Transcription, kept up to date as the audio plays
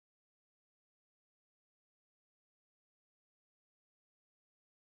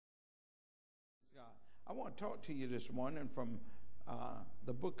God. I want to talk to you this morning from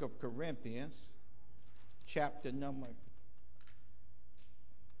the book of Corinthians, chapter number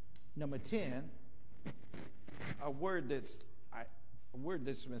 10. A word that's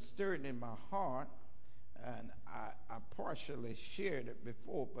been stirring in my heart, and I partially shared it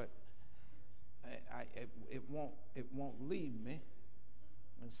before, but it won't leave me,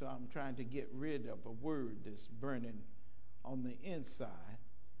 and so I'm trying to get rid of a word that's burning on the inside.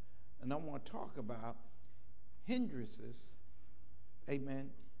 And I want to talk about hindrances,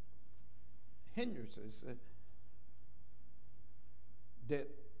 amen, hindrances that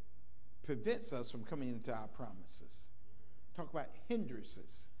prevents us from coming into our promises. Talk about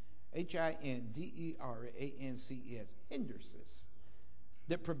hindrances, Hindrances, hindrances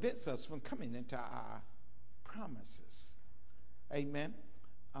that prevents us from coming into our promises, amen.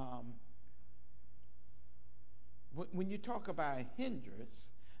 When you talk about hindrance,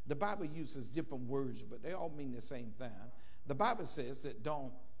 the Bible uses different words, but they all mean the same thing. The Bible says that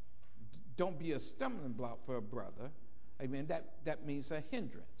don't be a stumbling block for a brother. Amen. That means a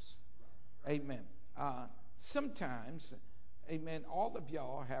hindrance. Amen. Sometimes, amen, all of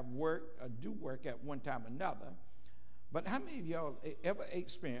y'all have worked or do work at one time or another, but how many of y'all ever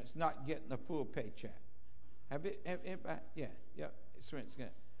experienced not getting a full paycheck? Have it? Everybody? Yeah, experienced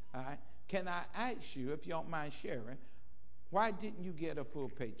that. All right. Can I ask you, if you don't mind sharing, why didn't you get a full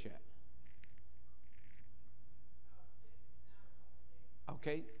paycheck?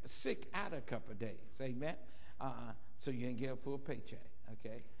 Okay, sick out a couple of days, amen. So you didn't get a full paycheck,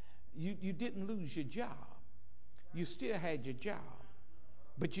 okay. You didn't lose your job. You still had your job,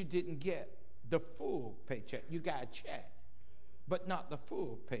 but you didn't get the full paycheck. You got a check, but not the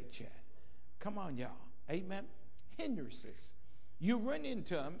full paycheck. Come on, y'all, amen. Hindrances. You run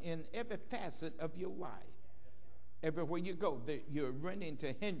into them in every facet of your life. Everywhere you go, you run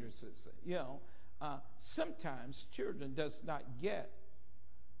into hindrances. You know, sometimes children does not get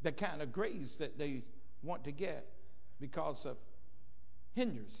the kind of grades that they want to get because of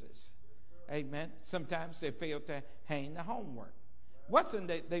hindrances. Amen. Sometimes they fail to hang the homework. Wasn't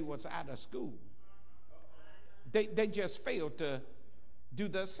that they was out of school? They just failed to do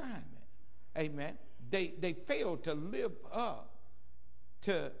the assignment. Amen. They failed to live up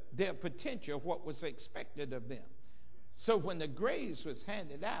to their potential, what was expected of them. So when the grades was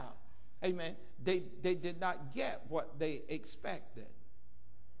handed out, amen, they did not get what they expected.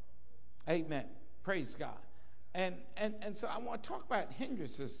 Amen. Praise God. And so I want to talk about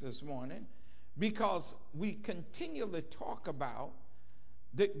hindrances this morning because we continually talk about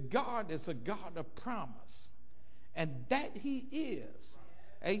that God is a God of promise, and that he is.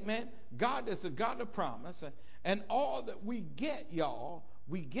 Amen. God is a God of promise, and all that we get, y'all,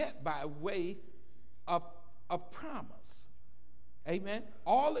 we get by way of a promise. Amen.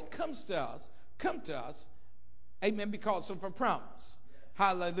 All that comes to us, amen, because of a promise.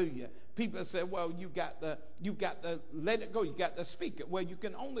 Hallelujah. People say, well, you got to let it go. You got to speak it. Well, you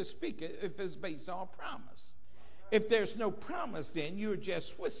can only speak it if it's based on a promise. If there's no promise, then you're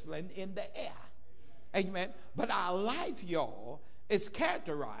just whistling in the air. Amen. But our life, y'all, is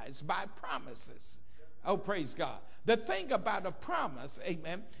characterized by promises. Oh, praise God. The thing about a promise,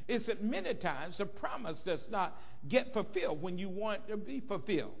 amen, is that many times the promise does not get fulfilled when you want it to be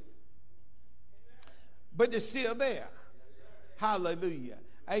fulfilled. But it's still there. Hallelujah.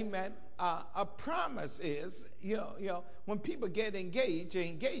 Amen. A promise is, you know, when people get engaged,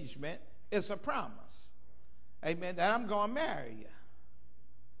 engagement is a promise. Amen. That I'm going to marry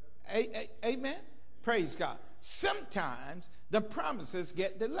you. Amen. Praise God. Sometimes the promises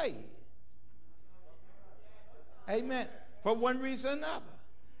get delayed. Amen. For one reason or another.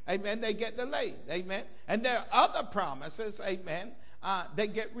 Amen. They get delayed. Amen. And there are other promises, amen, they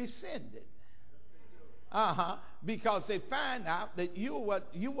get rescinded. Because they find out that you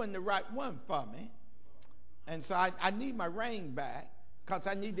weren't the right one for me. And so I need my ring back because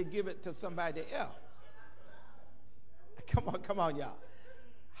I need to give it to somebody else. Come on, y'all.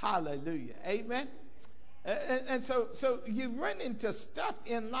 Hallelujah. Amen. And so you run into stuff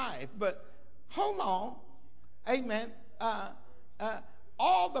in life, but hold on. Amen.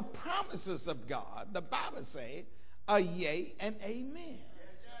 All the promises of God, the Bible says, are yea and amen.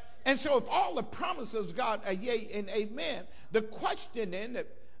 And so if all the promises of God are yea and amen, the question then that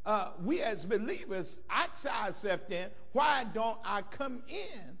we as believers ask ourselves then, why don't I come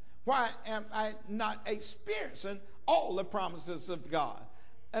in? Why am I not experiencing all the promises of God?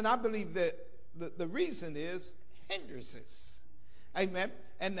 And I believe that the reason is hindrances. Amen.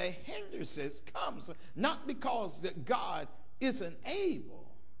 And the hindrances comes not because that God isn't able.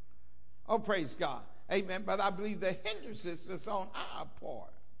 Oh, praise God. Amen. But I believe the hindrances is on our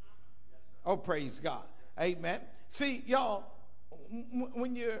part. Oh, praise God. Amen. See, y'all,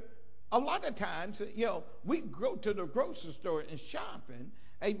 when you're, a lot of times, we go to the grocery store and shopping,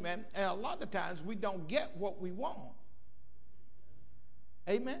 amen, and a lot of times we don't get what we want.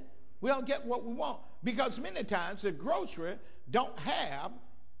 Amen. We don't get what we want because many times the grocery don't have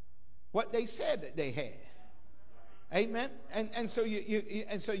what they said that they had. Amen. And so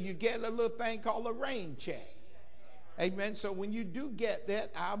you get a little thing called a rain check. Amen. So when you do get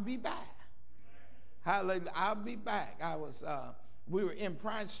that, I'll be back. Hallelujah. I'll be back. We were in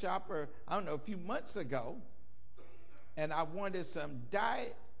Price Chopper, I don't know, a few months ago, and I wanted some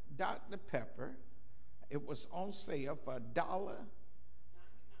Diet Dr. Pepper. It was on sale for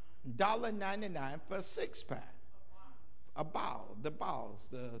 $1.99 for a 6-pack. A bottle, the bottles,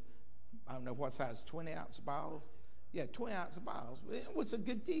 I don't know what size, 20-ounce bottles? Yeah, 20-ounce bottles. It was a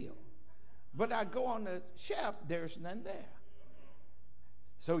good deal. But I go on the shelf, there's none there.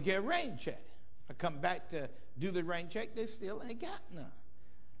 So we get a rain check. I come back to do the rain check, they still ain't got none.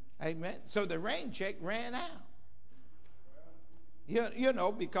 Amen. So the rain check ran out.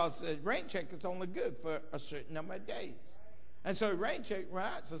 Because the rain check is only good for a certain number of days. And so the rain check ran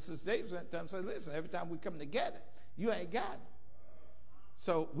out. So Sister Davis went to them and said, listen, every time we come to get it, you ain't got it.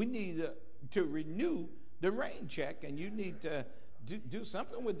 So we need to renew the rain check, and you need to do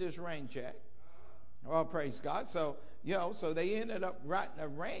something with this rain check. Oh, praise God. So, so they ended up writing a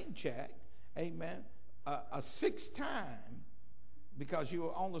rain check, amen, a 6 times, because you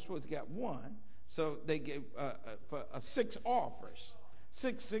were only supposed to get one. So they gave for 6 offers,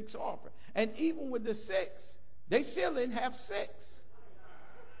 six offers. And even with the 6, they still didn't have 6.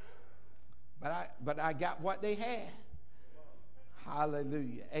 But I got what they had.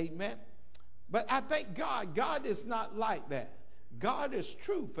 Hallelujah. Amen. But I thank God. God is not like that. God is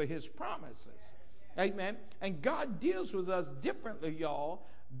true for his promises. Amen. And God deals with us differently, y'all,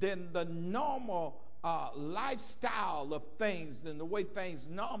 than the normal lifestyle of things, than the way things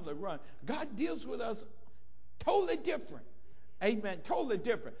normally run. God deals with us totally different. Amen. Totally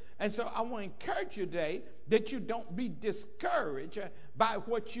different. And so I want to encourage you today that you don't be discouraged by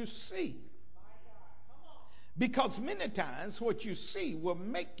what you see. Because many times what you see will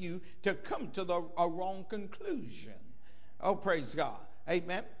make you to come to a wrong conclusion. Oh, praise God.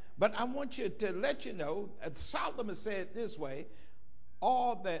 Amen. But I want you to let you know, Solomon said it this way,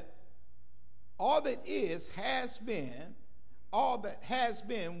 all that is has been, all that has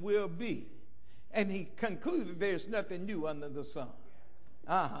been will be. And he concluded there's nothing new under the sun.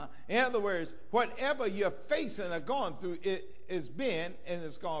 In other words, whatever you're facing or going through, it has been and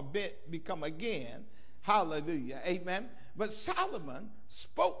it's going to become again. Hallelujah. Amen. But Solomon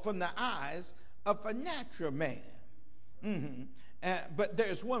spoke from the eyes of a natural man. But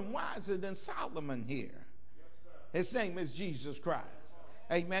there's one wiser than Solomon here. His name is Jesus Christ.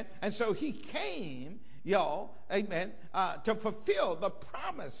 Amen. And so he came, y'all, amen, to fulfill the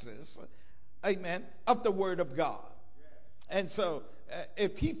promises, amen, of the word of God. And so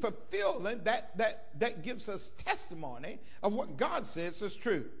if he fulfilled it, that gives us testimony of what God says is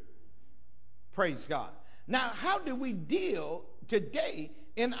true. Praise God. Now, how do we deal today,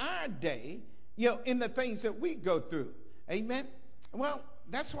 in our day, in the things that we go through? Amen. Well,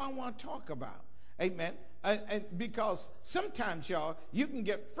 that's what I want to talk about. Amen. And because sometimes, y'all, you can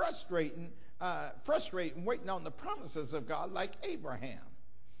get frustrated waiting on the promises of God, like Abraham.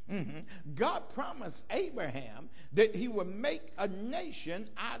 God promised Abraham that he would make a nation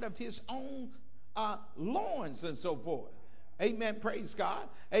out of his own loins and so forth. Amen. Praise God.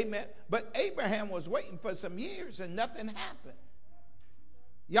 Amen. But Abraham was waiting for some years and nothing happened.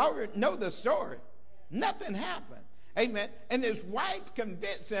 Y'all know the story. Nothing happened. Amen. And his wife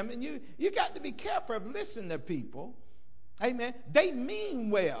convinced him, and you got to be careful of listening to people. Amen. They mean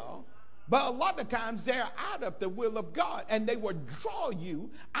well, but a lot of times they're out of the will of God, and they will draw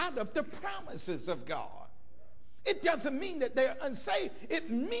you out of the promises of God. It doesn't mean that they're unsaved. It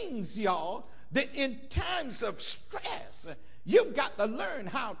means, y'all, that in times of stress, you've got to learn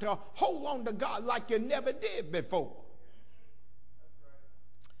how to hold on to God like you never did before.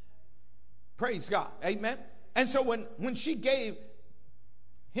 Praise God. Amen. And so when she gave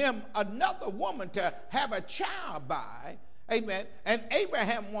him another woman to have a child by, amen, and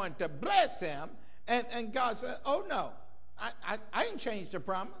Abraham wanted to bless him, and God said, oh no, I ain't changed the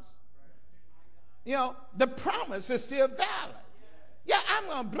promise. The promise is still valid. Yeah, I'm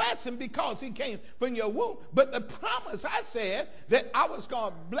going to bless him because he came from your womb. But the promise, I said that I was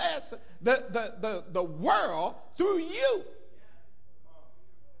going to bless the world through you.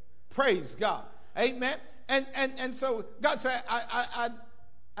 Praise God. Amen. And so God said, I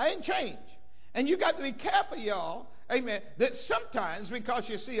ain't changed. And you got to be careful, y'all, amen, that sometimes because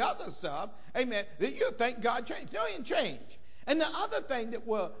you see other stuff, amen, that you think God changed. No, he didn't change. And the other thing that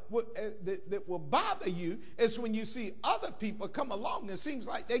will bother you is when you see other people come along and it seems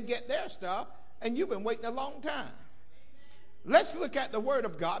like they get their stuff and you've been waiting a long time. Let's look at the Word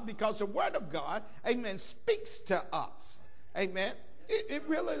of God, because the Word of God, amen, speaks to us. Amen. It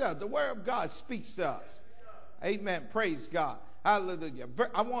really does. The Word of God speaks to us. Amen. Praise God. Hallelujah.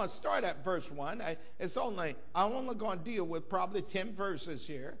 I want to start at verse 1. I'm only going to deal with probably 10 verses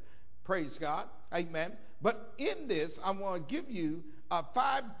here. Praise God. Amen. But in this, I want to give you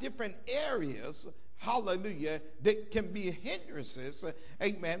 5 different areas, hallelujah, that can be hindrances.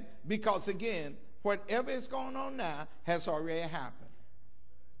 Amen. Because again, whatever is going on now has already happened.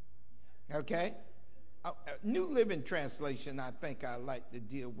 Okay? New Living Translation, I think I'd like to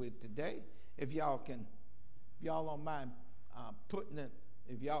deal with today. If y'all don't mind putting it,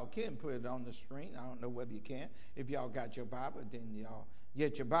 if y'all can put it on the screen. I don't know whether you can. If y'all got your Bible, then y'all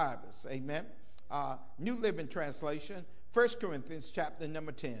get your Bibles. Amen. New Living Translation, 1 Corinthians chapter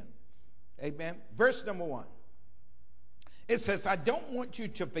number 10. Amen. Verse number 1. It says, I don't want you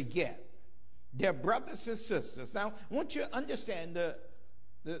to forget, dear brothers and sisters. Now, I want you to understand the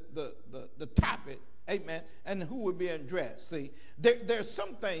topic, amen, and who will be addressed. See, there's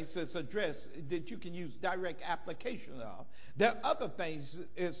some things that's addressed that you can use direct application of. There are other things,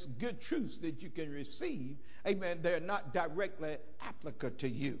 it's good truths that you can receive, amen, they're not directly applicable to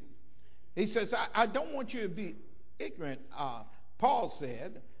you. He says, I don't want you to be ignorant, Paul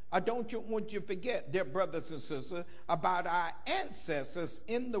said. I don't want you to forget, dear brothers and sisters, about our ancestors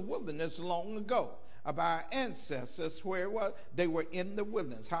in the wilderness long ago. About our ancestors, where it was, they were in the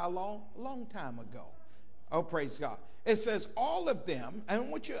wilderness. How long? A long time ago. Oh, praise God. It says all of them, and I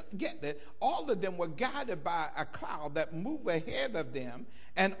want you to get that, all of them were guided by a cloud that moved ahead of them,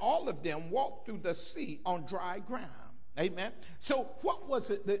 and all of them walked through the sea on dry ground. Amen. So what was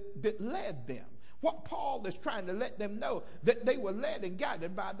it that led them? What Paul is trying to let them know, that they were led and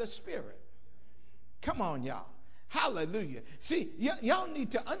guided by the Spirit. Come on, y'all. Hallelujah. See, y'all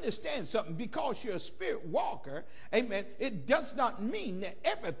need to understand something. Because you're a spirit walker, amen, it does not mean that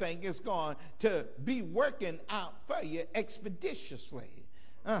everything is going to be working out for you expeditiously.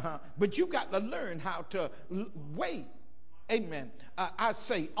 But you got to learn how to wait, amen, I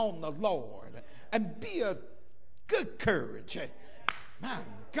say, on the Lord, and be of good courage. My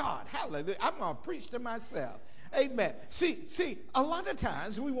God, hallelujah. I'm going to preach to myself. Amen. See, a lot of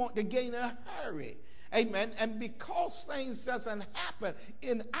times we want to gain a hurry. Amen. And because things doesn't happen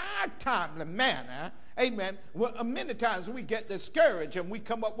in our timely manner, amen, well, many times we get discouraged and we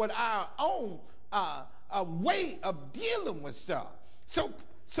come up with our own way of dealing with stuff.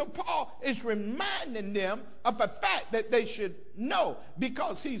 So Paul is reminding them of the fact that they should know,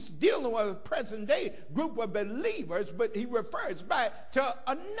 because he's dealing with a present day group of believers, but he refers back to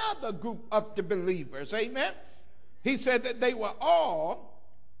another group of the believers. Amen. He said that they were all,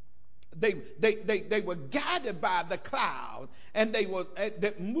 they were guided by the cloud, and they were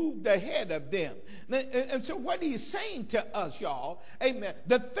that moved ahead of them. And so what he's saying to us, y'all, amen,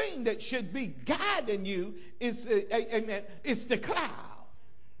 the thing that should be guiding you is, amen, it's the cloud.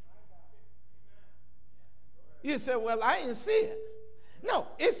 You say, well, I didn't see it. No,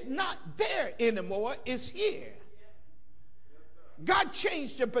 it's not there anymore. It's here. God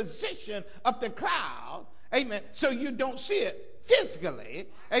changed the position of the cloud, amen, so you don't see it physically.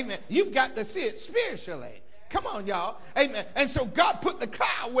 Amen. You've got to see it spiritually. Come on, y'all. Amen. And so God put the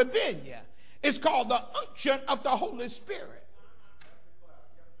cloud within you. It's called the unction of the Holy Spirit.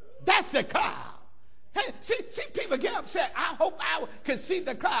 That's the cloud. Hey, see, people get upset. I hope I could see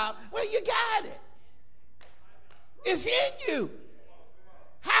the cloud. Well, you got it. It's in you.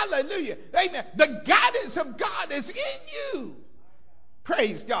 Hallelujah. Amen. The guidance of God is in you.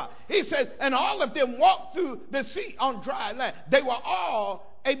 Praise God. He says, and all of them walked through the sea on dry land. They were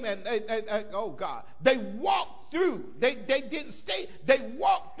all, amen, oh God. They walked through. They didn't stay. They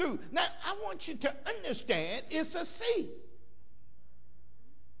walked through. Now, I want you to understand, it's a sea.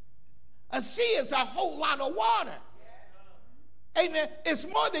 A sea is a whole lot of water. Amen. It's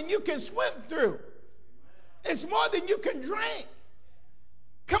more than you can swim through. It's more than you can drink.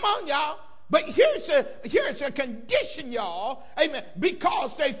 Come on, y'all. But here's a condition, y'all. Amen.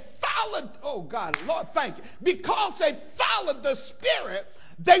 Because they followed, oh God, Lord, thank you. Because they followed the Spirit,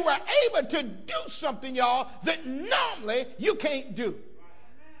 they were able to do something, y'all, that normally you can't do.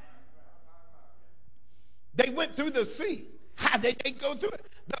 They went through the sea. How did they go through it?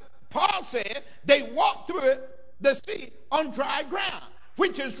 Paul said they walked through the sea on dry ground,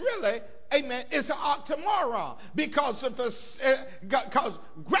 which is really, amen, it's an oxymoron, because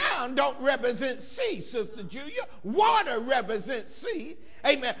ground ground don't represent sea, Sister Julia. Water represents sea.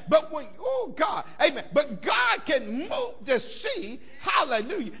 Amen. But when, oh God, amen. But God can move the sea,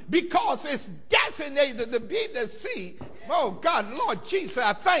 hallelujah, because it's designated to be the sea. Oh God, Lord Jesus,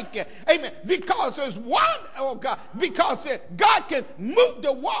 I thank you. Amen. Because there's one, oh God, because God can move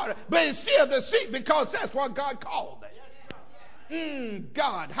the water, but it's still the sea because that's what God called it.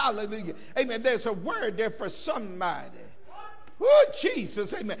 God, hallelujah. Amen. There's a word there for somebody. Oh,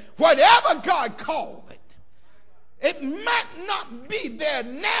 Jesus, amen. Whatever God called it, it might not be there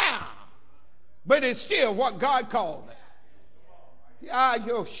now, but it's still what God called it.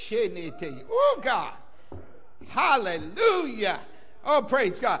 Oh, God. Hallelujah. Oh,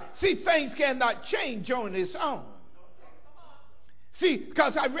 praise God. See, things cannot change on its own. See,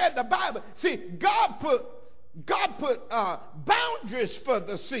 because I read the Bible. See, God put boundaries for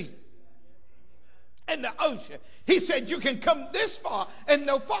the sea and the ocean. He said you can come this far and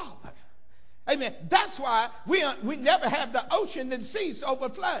no farther. Amen. That's why we never have the ocean and seas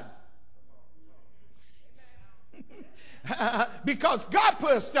overflood. Because God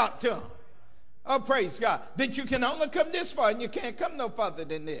put a stop to them. Oh, praise God. That you can only come this far and you can't come no further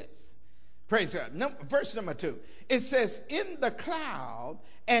than this. Praise God. Verse number 2. It says, in the cloud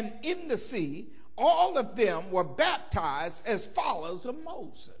and in the sea, all of them were baptized as followers of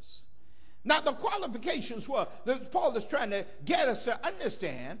Moses. Now, the qualifications were, that Paul is trying to get us to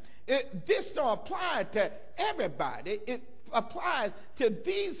understand, this don't apply to everybody. It applies to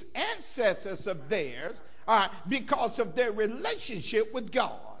these ancestors of theirs because of their relationship with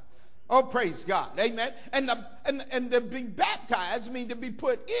God. Oh, praise God. Amen. And to be baptized means to be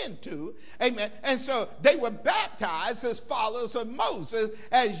put into. Amen. And so they were baptized as followers of Moses,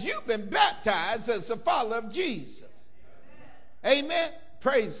 as you've been baptized as a follower of Jesus. Amen.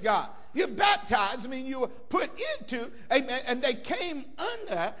 Praise God. You're baptized, I mean you were put into, amen, and they came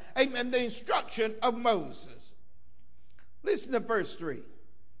under, amen, the instruction of Moses. Listen to verse 3.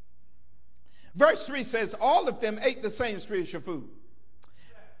 Verse 3 says, all of them ate the same spiritual food.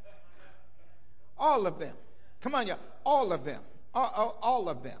 All of them. Come on, y'all. All of them. All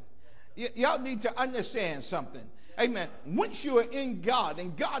of them. Y'all need to understand something. Amen. Once you are in God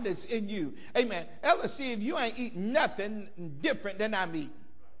and God is in you, amen, Ella, Steve, you ain't eating nothing different than I'm eating.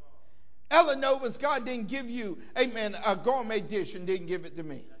 Ella knows God didn't give you, amen, a gourmet dish and didn't give it to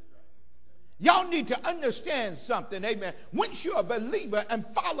me. Y'all need to understand something, amen. Once you're a believer and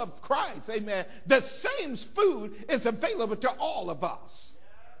follow Christ, amen, the same food is available to all of us.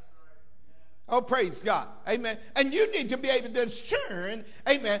 Oh, praise God, amen. And you need to be able to discern,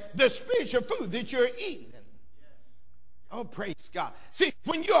 amen, the spiritual food that you're eating. Oh, praise God. See,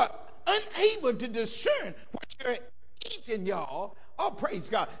 when you're unable to discern what you're eating, y'all, oh, praise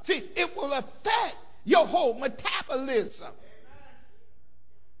God. See, it will affect your whole metabolism.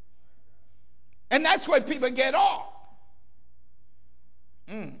 And that's where people get off.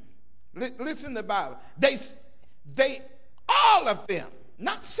 Listen to the Bible. They, all of them,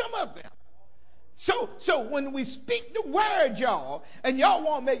 not some of them. So when we speak the word, y'all, and y'all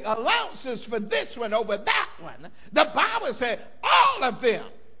want to make allowances for this one over that one, the Bible said all of them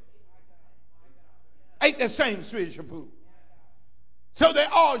ate the same spiritual food. So they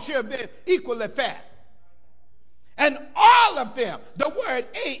all should have been equally fat. And all of them, the word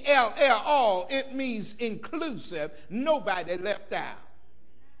A-L-L, all, it means inclusive. Nobody left out.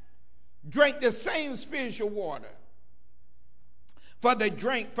 Drank the same spiritual water. For they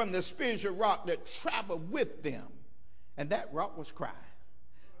drank from the spiritual rock that traveled with them. And that rock was Christ.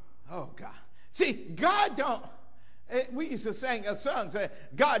 Oh, God. See, God don't, we used to sing a song saying,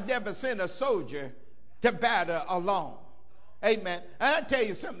 God never sent a soldier to battle alone. Amen. And I tell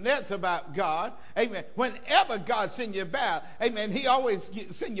you something else about God. Amen. Whenever God sends you a battle, amen, he always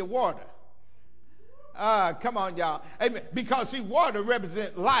sends you water. Come on, y'all. Amen. Because see, water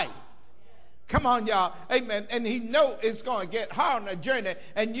represents life. Come on, y'all. Amen. And he knows it's going to get hard on a journey,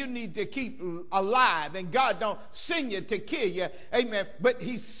 and you need to keep alive. And God don't send you to kill you. Amen. But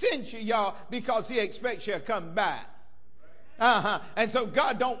he sends you, y'all, because he expects you to come back. And so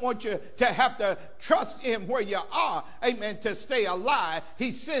God don't want you to have to trust him where you are, amen, to stay alive.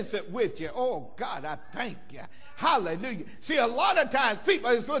 He sends it with you. Oh, God, I thank you. Hallelujah. See, a lot of times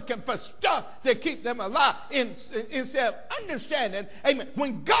people is looking for stuff to keep them alive instead of understanding, amen,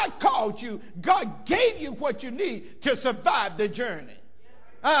 when God called you, God gave you what you need to survive the journey.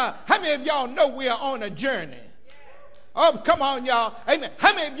 How many of y'all know we are on a journey? Oh, come on, y'all. Amen.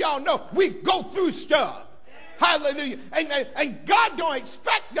 How many of y'all know we go through stuff? Hallelujah. Amen. And God don't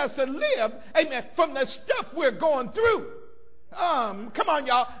expect us to live, amen, from the stuff we're going through. Come on,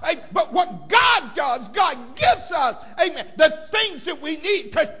 y'all. But what God does, God gives us, amen, the things that we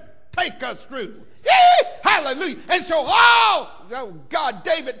need to take us through. Yee! Hallelujah. And so, oh God,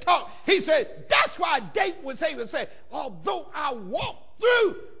 David talked. He said, that's why David was able to say, although I walk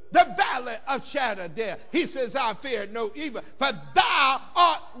through the valley of shadow of death, he says, I fear no evil, for thou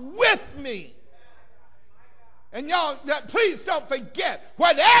art with me. And y'all, please don't forget,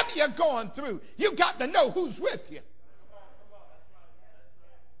 whatever you're going through, you got to know who's with you.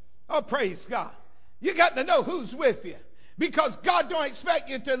 Oh, praise God. You got to know who's with you. Because God don't expect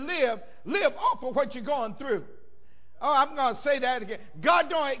you to live off of what you're going through. Oh, I'm going to say that again. God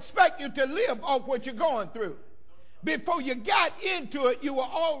don't expect you to live off what you're going through. Before you got into it, you were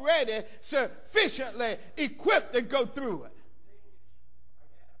already sufficiently equipped to go through it.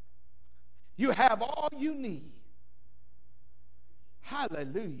 You have all you need.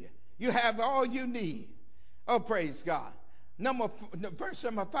 Hallelujah. You have all you need. Oh, praise God. Verse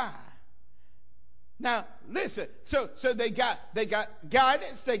number 5. Now, listen. So they got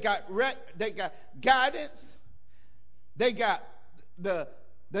guidance. They got guidance. They got the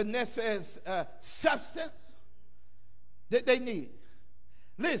necessary substance that they need.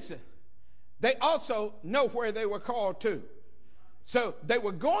 Listen. They also know where they were called to. So they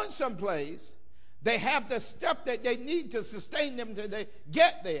were going someplace. They have the stuff that they need to sustain them till they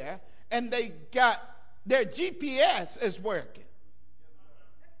get there, and they got their GPS is working.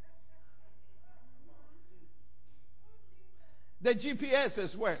 The GPS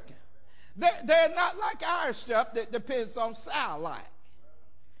is working. They're not like our stuff that depends on satellite.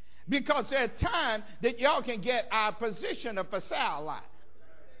 Because there are times that y'all can get our position of a satellite.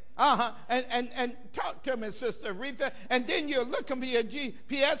 And talk to me, Sister Aretha. And then you're looking for your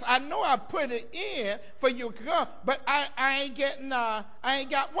GPS. I know I put it in for you to come, but I ain't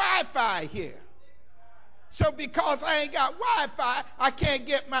got Wi-Fi here. So because I ain't got Wi-Fi, I can't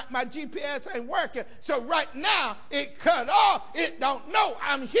get my GPS ain't working. So right now it cut off. It don't know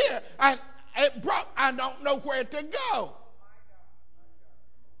I'm here. It broke. I don't know where to go.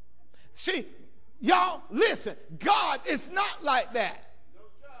 See, y'all, listen. God is not like that.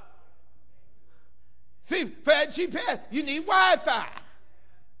 See, for that GPS, you need Wi-Fi.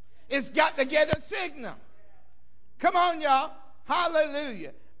 It's got to get a signal. Come on, y'all.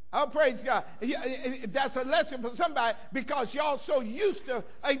 Hallelujah. Oh, praise God. That's a lesson for somebody because y'all so used to,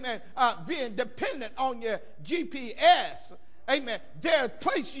 amen, being dependent on your GPS. Amen. There are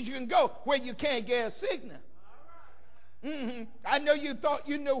places you can go where you can't get a signal. I know you thought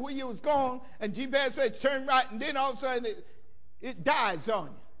you knew where you was going, and GPS said turn right, and then all of a sudden it dies on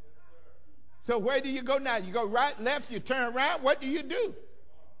you. So where do you go now? You go right, left, you turn around. What do you do?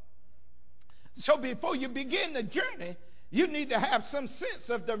 So before you begin the journey, you need to have some sense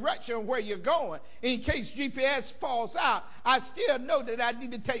of direction of where you're going. In case GPS falls out, I still know that I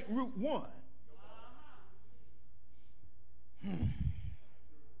need to take Route 1.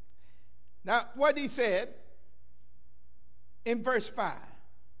 Now, what he said in verse 5,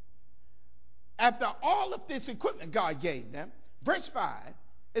 after all of this equipment God gave them, verse 5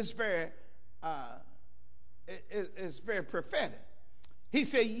 is very prophetic. He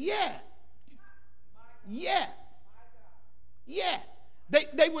said, yeah.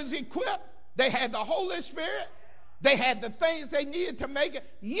 They was equipped. They had the Holy Spirit. They had the things they needed to make it.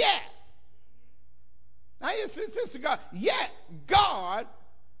 Yet. Now, this God. Yet God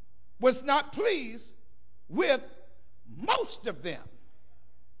was not pleased with most of them.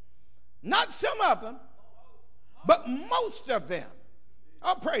 Not some of them, but most of them.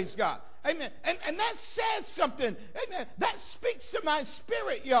 Oh, praise God. Amen. And that says something. Amen. That speaks to my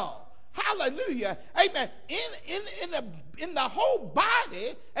spirit, y'all. Hallelujah. Amen. In the whole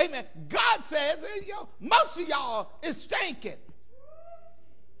body, amen, God says, most of y'all is stinking.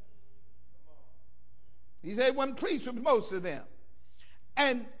 He said, wasn't pleased with most of them.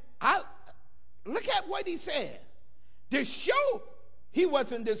 And I look at what he said. To show he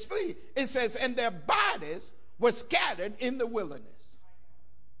wasn't displeased, it says, and their bodies were scattered in the wilderness.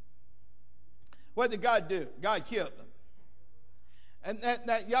 What did God do? God killed them. And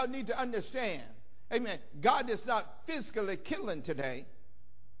that y'all need to understand, amen, God is not physically killing today.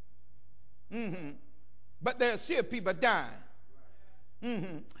 But there are still people dying.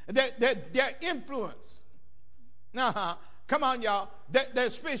 Their influence. Come on, y'all.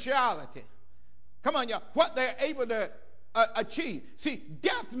 Their spirituality. Come on, y'all. What they're able to achieve. See,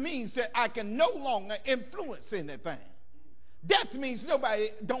 death means that I can no longer influence anything. Death means nobody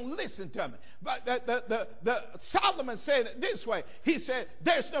don't listen to me. But the Solomon said it this way. He said,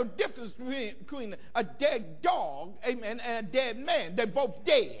 there's no difference between a dead dog, amen, and a dead man. They're both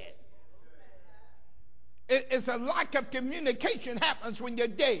dead. It's a lack of communication happens when you're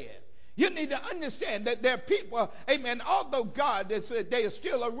dead. You need to understand that there are people, amen, although God has said they are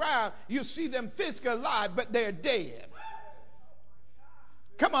still around, you see them physically alive, but they're dead.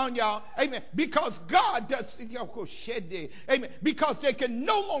 Come on, y'all. Amen. Because God does, amen, because they can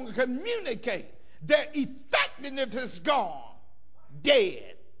no longer communicate. Their effectiveness is gone.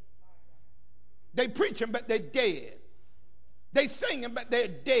 Dead. They preaching, but they're dead. They singing, but they're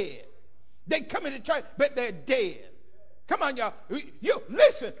dead. They come into church, but they're dead. Come on, y'all. You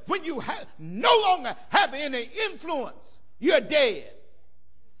listen, when you no longer have any influence, you're dead.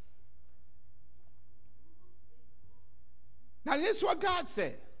 Now, this is what God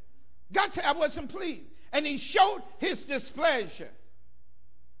said. God said, I wasn't pleased. And he showed his displeasure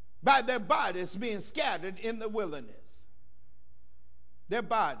by their bodies being scattered in the wilderness. Their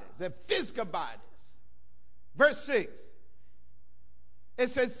bodies, their physical bodies. Verse 6. It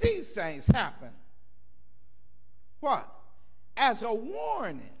says, these things happen. What? As a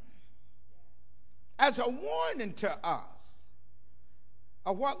warning. As a warning to us.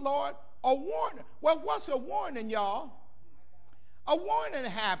 Of what, Lord? A warning. Well, what's a warning, y'all? A warning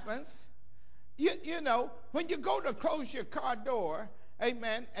happens, you know, when you go to close your car door,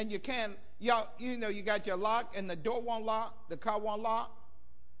 amen, and you can't, y'all, you know, you got your lock and the door won't lock, the car won't lock,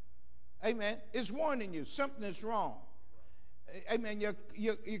 amen, it's warning you something is wrong. Amen, your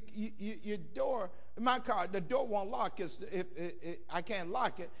door, my car, the door won't lock, if I can't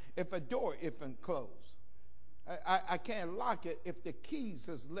lock it if a door isn't closed. I can't lock it if the keys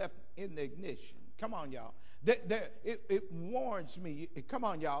is left in the ignition. Come on, y'all. It warns me. Come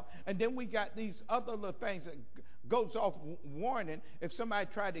on, y'all. And then we got these other little things that goes off warning. If somebody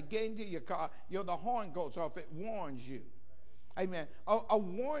tried to get into your car, you know, the horn goes off. It warns you. Amen. A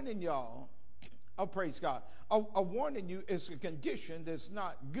warning, y'all. Oh, praise God. A warning you is a condition that's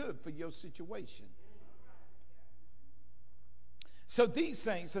not good for your situation. So these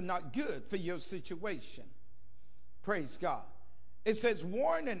things are not good for your situation. Praise God. It says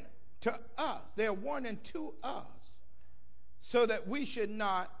warning to us. They're warning to us so that we should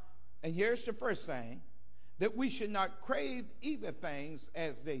not, and here's the first thing, that we should not crave evil things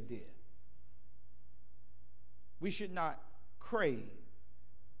as they did. We should not crave.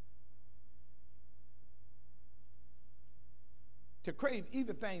 To crave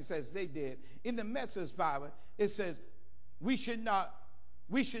evil things as they did. In the Message Bible, it says we should not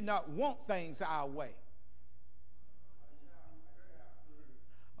want things our way.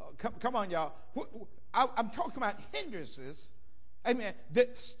 Come on, y'all. I'm talking about hindrances, amen,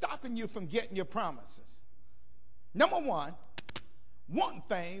 that's stopping you from getting your promises. Number one, want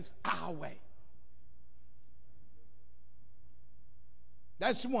things our way.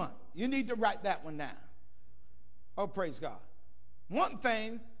 That's one. You need to write that one down. Oh, praise God. Want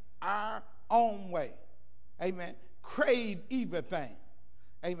things our own way. Amen. Crave evil things.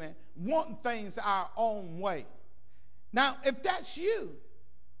 Amen. Want things our own way. Now, if that's you,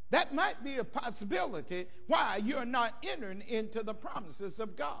 that might be a possibility why you're not entering into the promises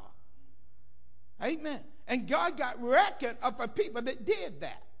of God. Amen. And God got record of a people that did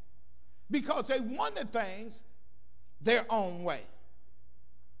that because they wanted things their own way.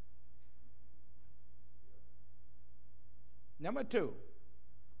 Number 2,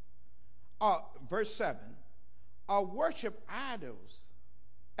 verse 7, or worship idols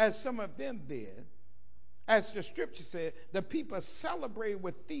as some of them did. As the scripture said, the people celebrated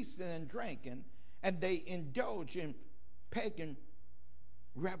with feasting and drinking, and they indulged in pagan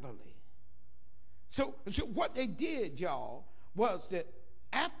revelry. So what they did, y'all, was that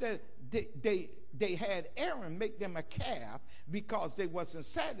after they had Aaron make them a calf because they wasn't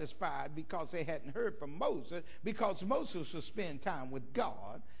satisfied because they hadn't heard from Moses, because Moses was spending time with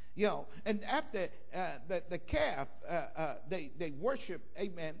God, you know, and after the calf, they worship,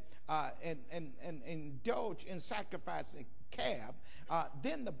 amen, and indulge in sacrificing calf.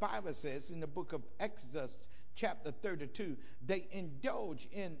 Then the Bible says in the book of Exodus chapter 32, they indulge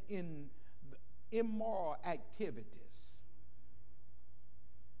in immoral activities.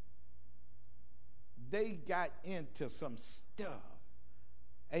 They got into some stuff.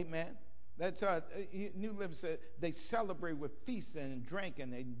 Amen. That's how New Living said they celebrate with feasting and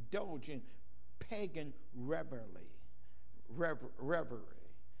drinking. They indulge in pagan revelry.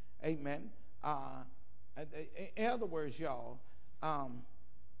 Amen. In other words, y'all,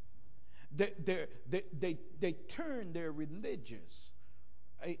 they turn their religious,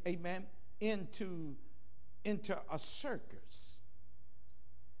 amen, into a circus.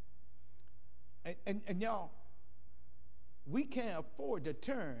 And y'all, we can't afford to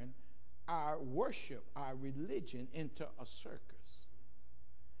turn our worship, our religion into a circus.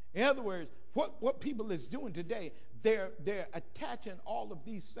 In other words, what people is doing today, they're attaching all of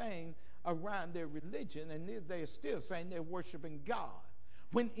these things around their religion, and they're still saying they're worshiping God,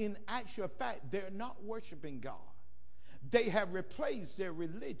 when in actual fact they're not worshiping God. They have replaced their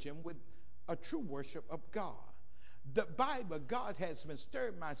religion with a true worship of God. The Bible, God has been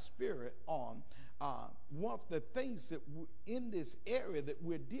stirring my spirit on one of the things that in this area that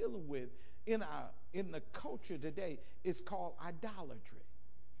we're dealing with in the culture today is called idolatry.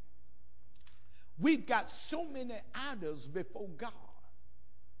 We've got so many idols before God.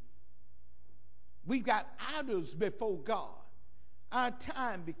 We've got idols before God. Our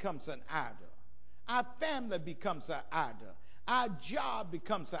time becomes an idol. Our family becomes an idol. Our job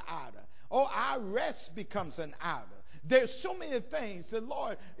becomes an idol. Or our rest becomes an idol. There's so many things. The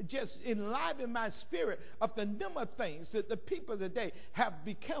Lord just enlivened my spirit of the number of things that the people today have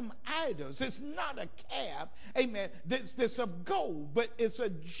become idols. It's not a calf, amen, that's a goal, but it's a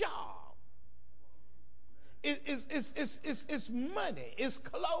job. It's money, it's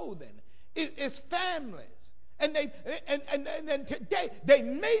clothing, it's families. And then today they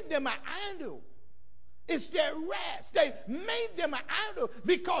made them an idol. It's their rest. They made them an idol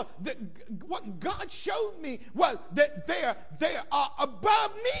because what God showed me was that they are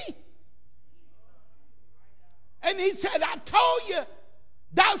above me. And he said, I told you,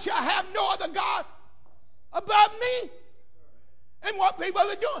 thou shalt have no other God above me. And what people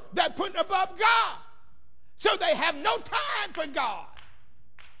are doing, they're putting above God. So they have no time for God.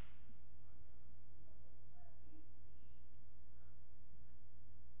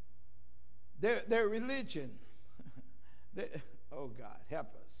 Their religion, oh God, help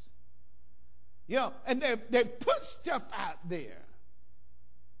us. You know, and they put stuff out there.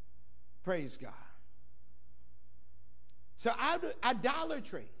 Praise God. So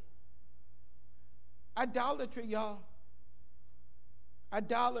idolatry, y'all.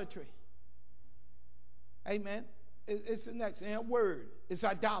 Idolatry. Amen. It's the next word. It's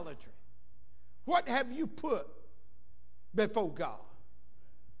idolatry. What have you put before God?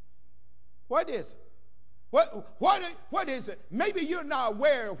 What is it? What is it? Maybe you're not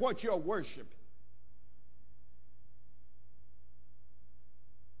aware of what you're worshiping.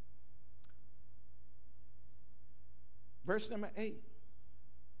 Verse number 8.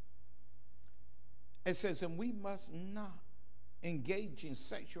 It says, and we must not engage in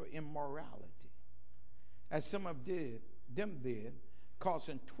sexual immorality, as some of them did,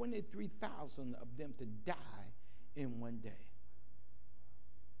 causing 23,000 of them to die in one day.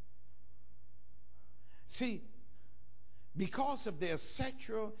 See, because of their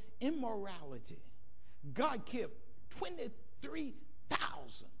sexual immorality, God killed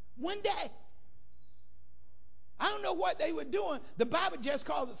 23,000 one day. I don't know what they were doing. The Bible just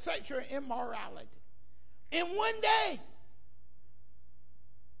called it sexual immorality. In one day.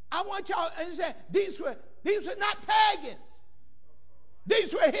 I want y'all to understand, these were not pagans.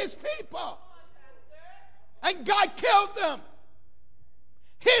 These were his people. And God killed them.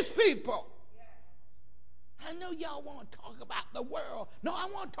 His people. I know y'all want to talk about the world. No, I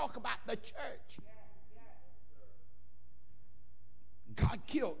want to talk about the church. God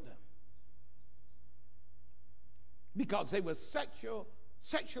killed them because they were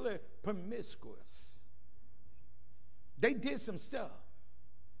sexually promiscuous. They did some stuff,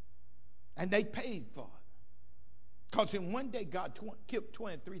 and they paid for it. Because in one day, God killed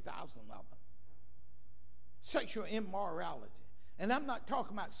 23,000 of them. Sexual immorality. And I'm not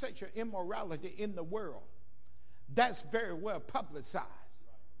talking about sexual immorality in the world. That's very well publicized.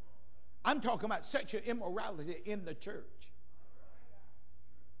 I'm talking about sexual immorality in the church.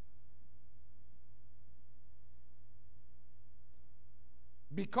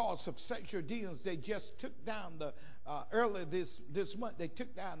 Because of sexual dealings, they just took down earlier this month, they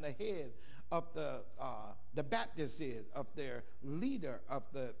took down the head of the Baptist head, of their leader of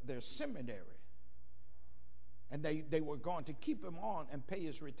their seminary. And they were going to keep him on and pay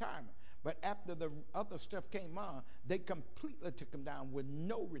his retirement. But after the other stuff came on, they completely took him down with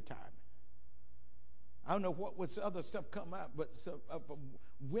no retirement. I don't know what was the other stuff come out, but of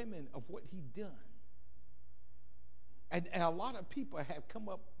women of what he done. And a lot of people have come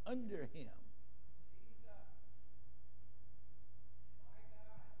up under him.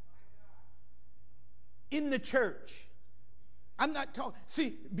 In the church. I'm not talking,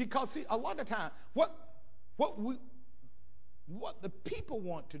 because a lot of times, what the people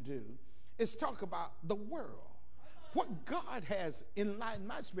want to do is talk about the world. What God has enlightened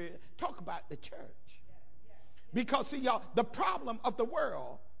my spirit, talk about the church. Because see, y'all, the problem of the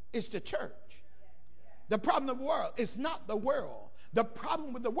world is the church. The problem of the world is not the world. The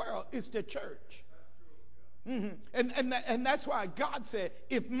problem with the world is the church. Mm-hmm. And that's why God said,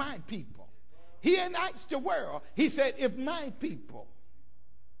 if my people. He enacts the world. He said, if my people.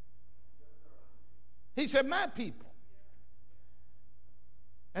 He said, my people.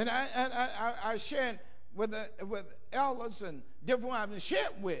 And I shared with elders and different ones I've been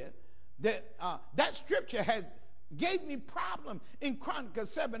shared with that that scripture has gave me problem in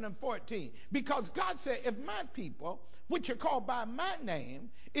Chronicles 7 and 14. Because God said, if my people, which are called by my name,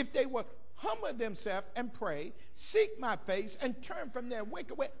 if they will humble themselves and pray, seek my face, and turn from their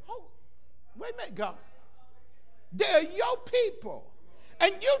wicked way. Oh, wait a minute, God. They're your people.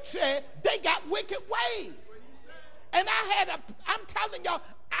 And you said they got wicked ways. And I'm telling y'all,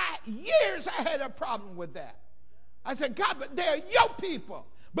 years I had a problem with that. I said, God, but they're your people.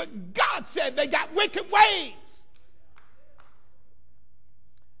 But God said they got wicked ways.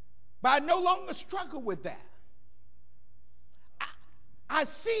 But I no longer struggle with that. I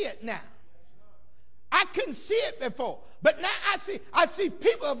see it now. I couldn't see it before. But now I see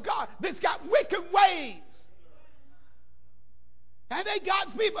people of God that's got wicked ways. And they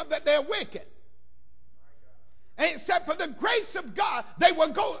God's people, but they're wicked. And except for the grace of God, they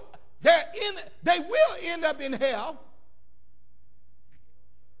will end up in hell.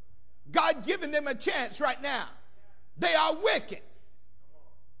 God giving them a chance right now. They are wicked.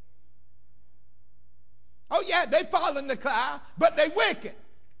 Oh yeah, they fall in the cloud, but they wicked.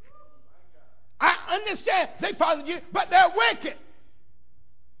 I understand they follow you, but they're wicked.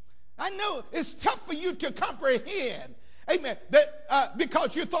 I know it's tough for you to comprehend, amen, that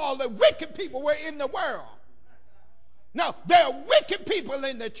because you thought all the wicked people were in the world. No, there are wicked people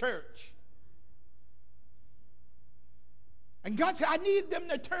in the church. And God said, I need them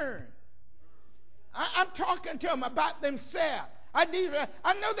to turn. I'm talking to them about themselves. I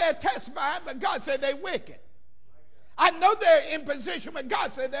know they're testifying, but God said they're wicked. I know they're in position, but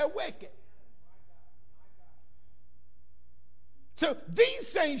God said they're wicked. So these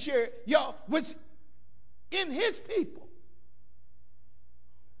things here, y'all, was in his people.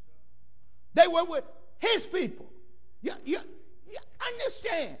 They were with his people. You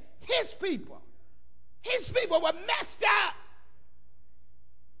understand? His people. His people were messed up.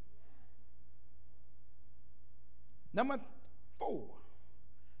 Number 4,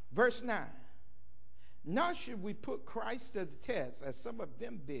 verse 9. Nor should we put Christ to the test, as some of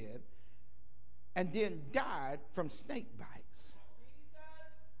them did, and then died from snake bites.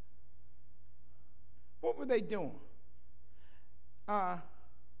 What were they doing?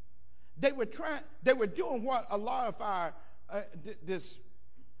 They were doing what a lot of our,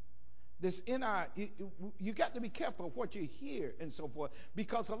 you got to be careful of what you hear and so forth,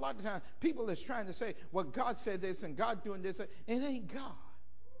 because a lot of times people is trying to say, well, God said this and God doing this, and it ain't God.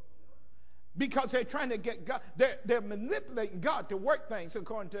 Because they're trying to get God, they're manipulating God to work things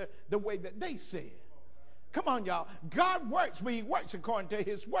according to the way that they said. Come on, y'all. God works, but he works according to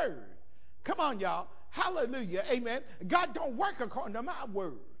his word. Come on, y'all. Hallelujah. Amen. God don't work according to my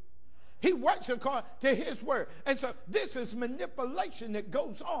word. He works according to his word. And so this is manipulation that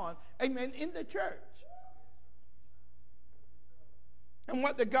goes on, amen, in the church. And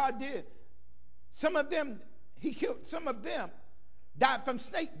what the God did, some of them, he killed, some of them died from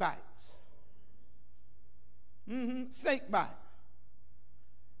snake bites. Snake bite.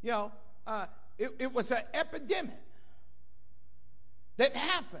 You know, it was an epidemic that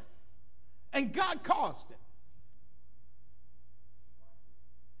happened, and God caused it.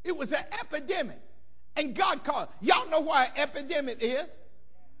 It was an epidemic, and God caused it. Y'all know what an epidemic is?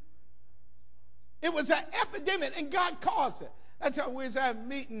 It was an epidemic, and God caused it. That's how we was having a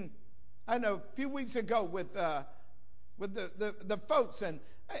meeting, I know, a few weeks ago with the folks, and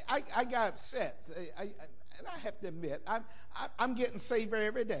I got upset. And I have to admit, I'm getting saved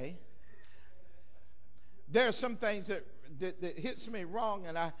every day. There are some things that hits me wrong,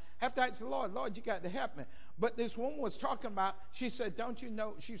 and I have to ask the Lord, you got to help me. But this woman was talking about, she said, don't you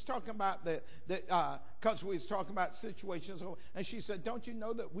know, she was talking about because we was talking about situations, and she said, don't you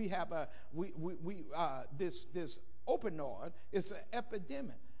know that we have this opioid, it's an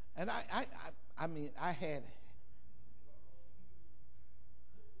epidemic. And I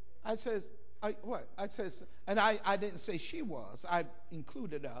says, and I didn't say she was, I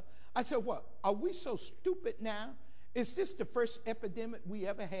included her. I said, what, are we so stupid now? Is this the first epidemic we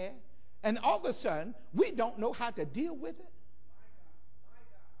ever had? And all of a sudden, we don't know how to deal with it?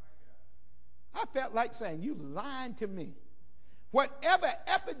 I felt like saying, you lying to me. Whatever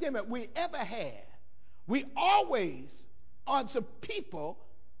epidemic we ever had, we always, on some people,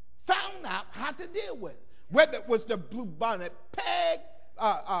 found out how to deal with it. Whether it was the bubonic plague,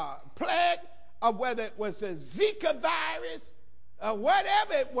 or whether it was the Zika virus, or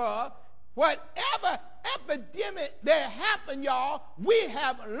whatever it was, whatever epidemic that happened, y'all, we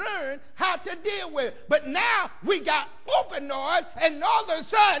have learned how to deal with it. But now we got opioid, and all of a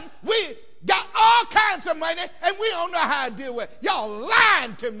sudden got all kinds of money, and we don't know how to deal with it. Y'all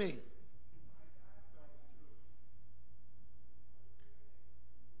lying to me.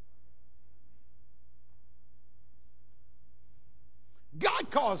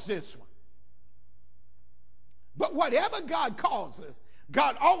 God caused this one. But whatever God causes,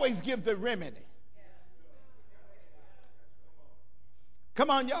 God always gives the remedy.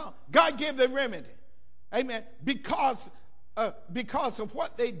 Come on, y'all. God gave the remedy. Amen. Because of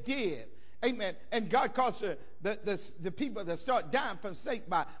what they did. Amen. And God caused the people to start dying from snake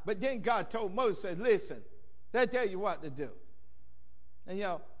bite. But then God told Moses, said, listen, they'll tell you what to do. And,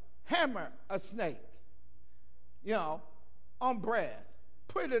 hammer a snake, on bread.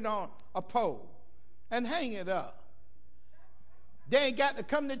 Put it on a pole and hang it up. They ain't got to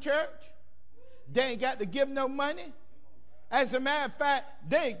come to church. They ain't got to give no money. As a matter of fact,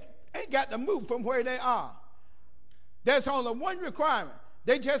 they ain't got to move from where they are. There's only one requirement.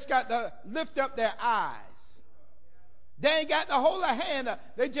 They just got to lift up their eyes. They ain't got to hold a hand up.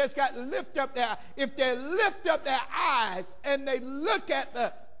 They just got to lift up their eyes. If they lift up their eyes and they look at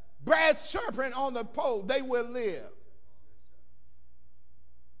the brass serpent on the pole, they will live.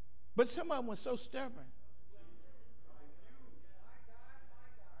 But some of them were so stubborn.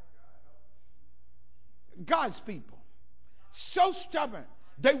 God's people, so stubborn,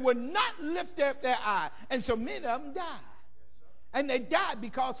 they would not lift up their eye. And so many of them died. And they died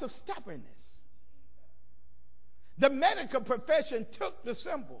because of stubbornness. The medical profession took the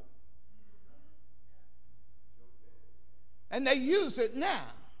symbol. And they use it now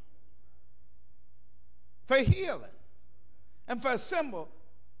for healing and for a symbol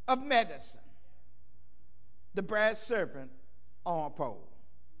of medicine. The brass serpent on a pole.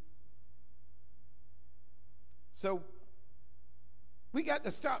 So we got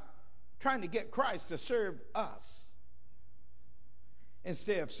to stop trying to get Christ to serve us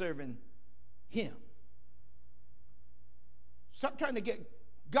instead of serving him. Stop trying to get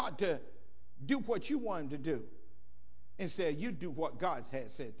God to do what you want him to do instead you do what God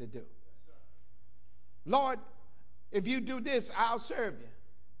has said to do. Lord, if you do this, I'll serve you.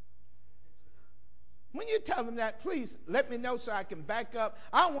 When you tell them that, please let me know so I can back up.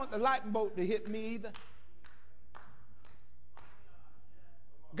 I don't want the lightning bolt to hit me either.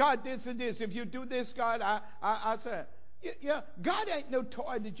 God, this and this. If you do this, God, I say, yeah, God ain't no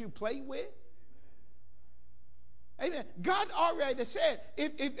toy that you play with. Amen. God already said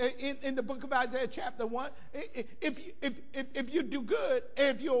in the book of Isaiah chapter 1, if you do good,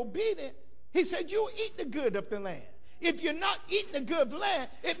 if you're obedient, he said you'll eat the good of the land. If you're not eating the good of the land,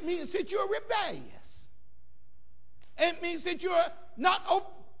 it means that you're rebellious. It means that you're not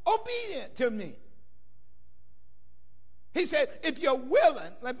obedient to me. He said, if you're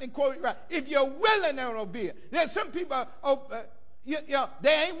willing, let me quote it right, if you're willing and obedient. There's some people,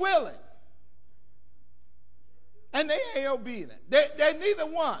 they ain't willing. And they ain't obedient. They're neither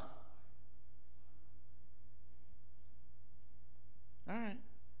one. All right.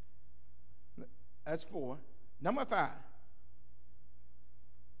 That's 4. Number 5.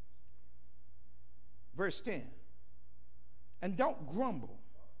 Verse 10. And don't grumble.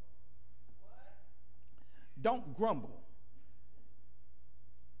 Don't grumble.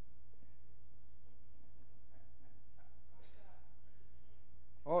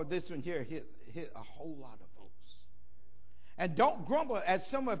 Oh, this one here hit a whole lot of folks. And don't grumble as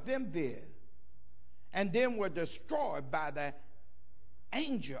some of them did, and then were destroyed by the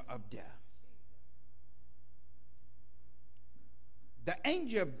angel of death. The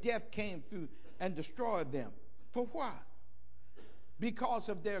angel of death came through and destroyed them. For what? Because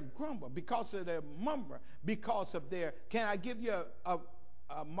of their grumble, because of their murmur, because of their, can I give you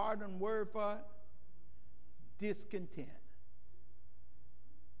a modern word for it? Discontent.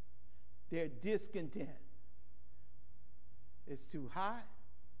 They're discontent. It's too hot.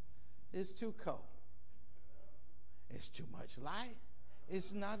 It's too cold. It's too much light.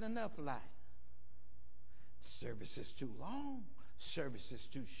 It's not enough light. Service is too long. Service is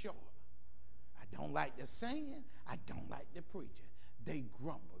too short. I don't like the singing. I don't like the preaching. They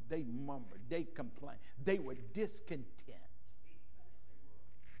grumbled. They murmured. They complained. They were discontent.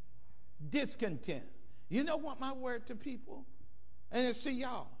 Discontent. You know what my word to people? And it's to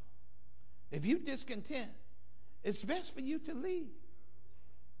y'all. If you discontent, it's best for you to leave.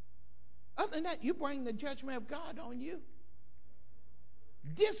 Other than that, you bring the judgment of God on you.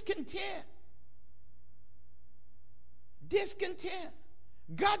 Discontent. Discontent.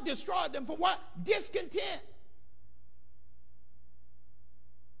 God destroyed them for what? Discontent.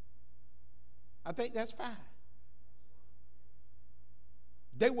 I think that's 5.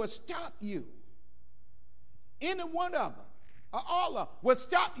 They will stop you. Any one of them, or all of them, will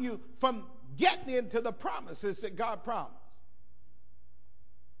stop you from getting into the promises that God promised.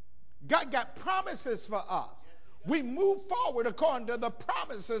 God got promises for us. We move forward according to the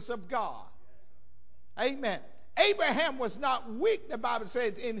promises of God. Amen. Abraham was not weak, the Bible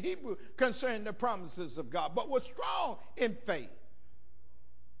says in Hebrew, concerning the promises of God, but was strong in faith.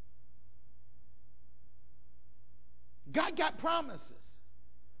 God got promises.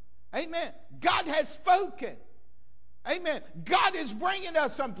 Amen. God has spoken. Amen. God is bringing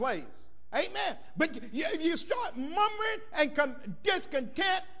us someplace. Amen. But you start murmuring and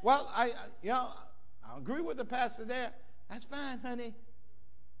discontent. Well, I agree with the pastor there. That's fine, honey.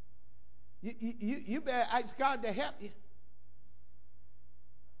 You better ask God to help you.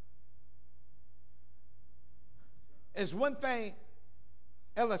 It's one thing,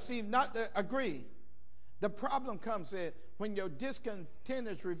 Ella Steve, not to agree. The problem comes in when your discontent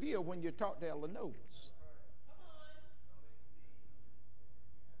is revealed when you talk to Ella Nobles.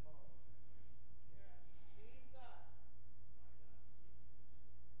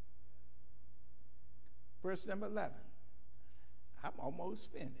 11. I'm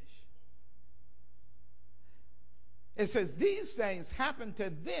almost finished. It says, these things happened to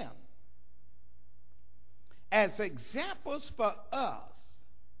them as examples for us,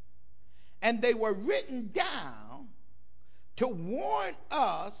 and they were written down to warn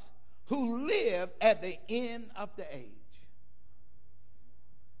us who live at the end of the age.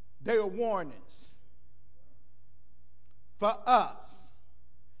 They are warnings for us.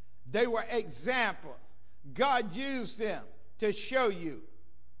 They were examples. God used them to show you.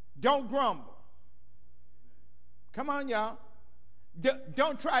 Don't grumble. Come on, y'all.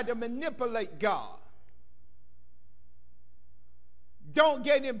 Don't try to manipulate God. Don't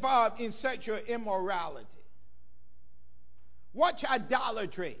get involved in sexual immorality. Watch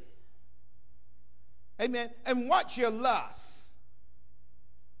idolatry. Amen. And watch your lust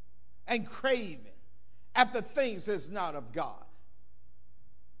and craving after things that's not of God.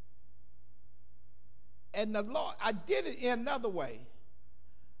 And the Lord, I did it in another way.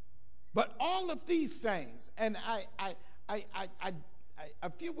 But all of these things, and a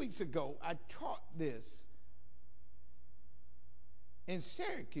few weeks ago, I taught this in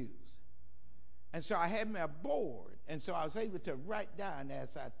Syracuse. And so I had my board, and so I was able to write down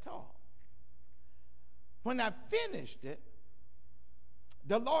as I taught. When I finished it,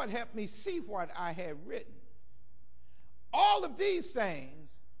 the Lord helped me see what I had written. All of these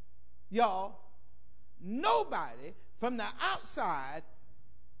things, y'all, nobody from the outside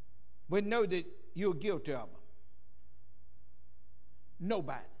would know that you're guilty of them.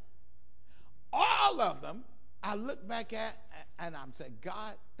 Nobody. All of them, I look back at and I'm saying,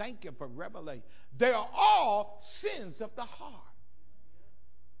 God, thank you for revelation. They are all sins of the heart.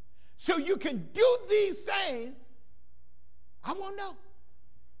 So you can do these things, I won't know.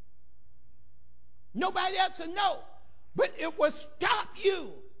 Nobody else will know. But it will stop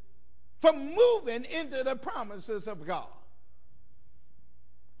you from moving into the promises of God.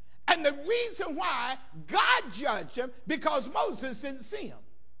 And the reason why God judged him, because Moses didn't see him.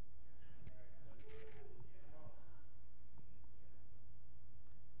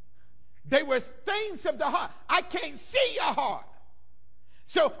 They were things of the heart. I can't see your heart.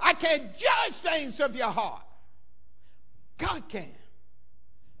 So I can't judge things of your heart. God can.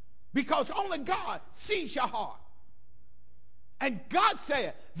 Because only God sees your heart. And God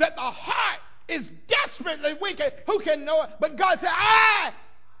said that the heart is desperately wicked. Who can know it? But God said, I,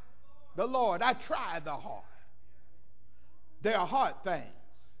 the Lord, I try the heart. They are heart things.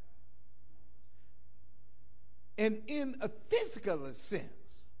 And in a physical sense,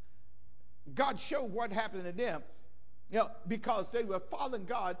 God showed what happened to them, because they were following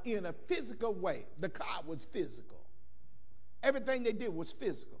God in a physical way. The cloud was physical. Everything they did was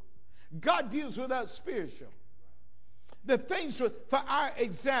physical. God deals with us spiritual. The things for our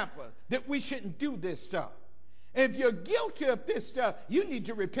example, that we shouldn't do this stuff. And if you're guilty of this stuff, you need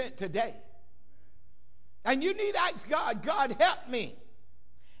to repent today. And you need to ask God, God, help me.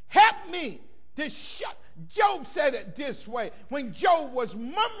 Help me to shut. Job said it this way. When Job was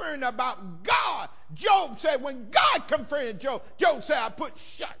murmuring about God, Job said, when God confronted Job, Job said, I put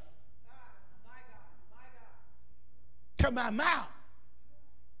shut to my mouth.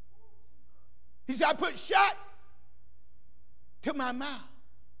 He said, I put shut to my mouth.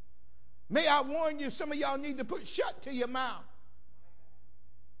 May I warn you, some of y'all need to put shut to your mouth.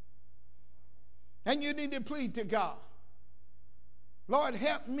 And you need to plead to God. Lord,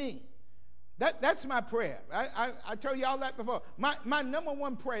 help me. That's my prayer. I told y'all that before. My number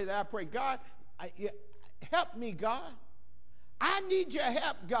one prayer that I pray, God, help me, God. I need your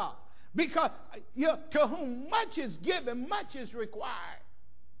help, God. Because to whom much is given, much is required.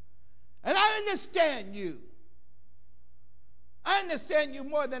 And I understand you. I understand you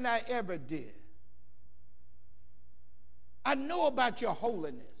more than I ever did. I know about your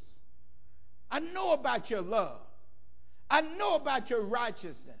holiness. I know about your love. I know about your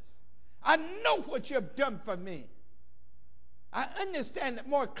righteousness. I know what you've done for me. I understand it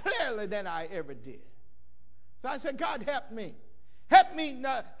more clearly than I ever did. So I said, God, help me. Help me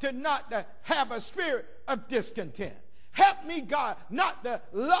not to have a spirit of discontent. Help me, God, not to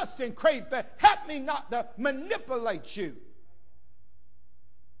lust and crave, but help me not to manipulate you,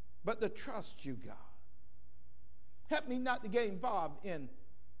 but to trust you, God. Help me not to get involved in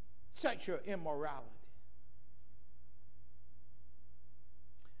sexual immorality.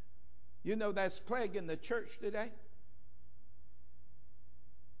 You know that's plaguing the church today.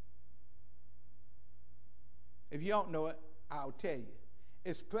 If you don't know it, I'll tell you.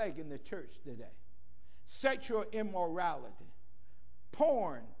 It's plaguing the church today. Sexual immorality.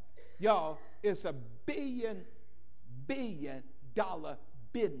 Porn, y'all, is a billion dollar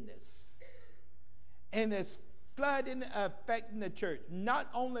business. And it's flooding, affecting the church. Not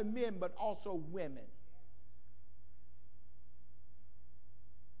only men, but also women.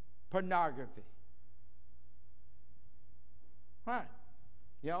 Pornography. Right.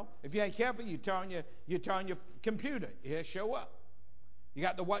 You know, if you ain't careful, you turn your computer, it'll show up. You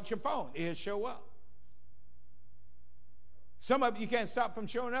got to watch your phone, it'll show up. Some of you can't stop from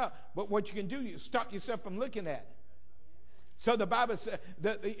showing up, but what you can do, you stop yourself from looking at it. So the Bible says,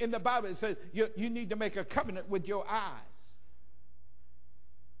 in the Bible it says you need to make a covenant with your eyes.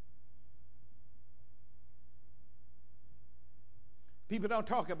 People don't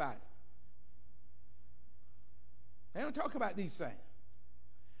talk about it. They don't talk about these things.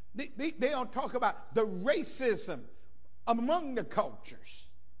 They don't talk about the racism among the cultures.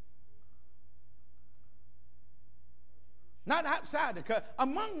 Not outside the culture,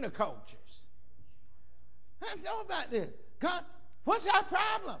 among the cultures. I don't know about this. God, what's our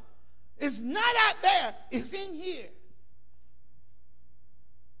problem? It's not out there, it's in here.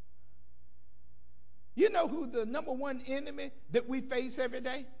 You know who the number one enemy that we face every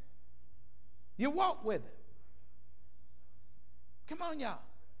day? You walk with him. Come on, y'all.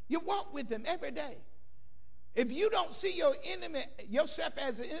 You walk with him every day. If you don't see your enemy, yourself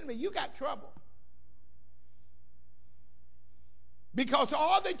as an enemy, you got trouble. Because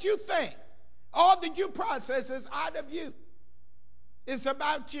all that you think, all that you process is out of you. It's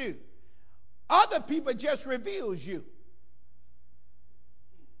about you. Other people just reveals you.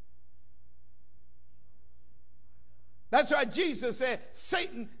 That's why Jesus said,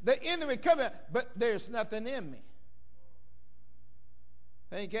 Satan, the enemy, coming, but there's nothing in me.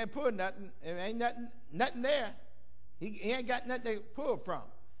 He can't pull nothing. There ain't nothing there. He ain't got nothing to pull from.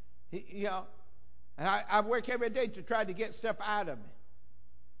 You know, and I work every day to try to get stuff out of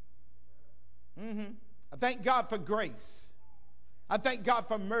me. I thank God for grace. I thank God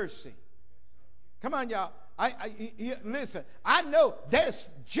for mercy. Come on, y'all. Listen, I know there's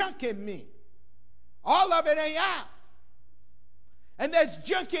junk in me. All of it ain't out. And there's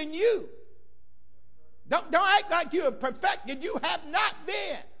junk in you. Don't act like you're perfected. You have not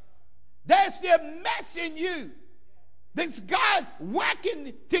been. There's still mess in you. That's God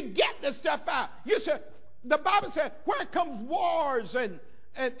working to get the stuff out. You said, the Bible said, where comes wars and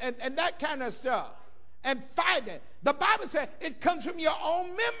that kind of stuff and fighting? The Bible said it comes from your own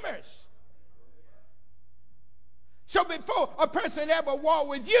members. So before a person ever war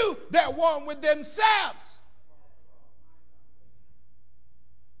with you, they're warring with themselves.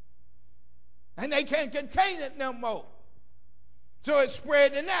 And they can't contain it no more. So it's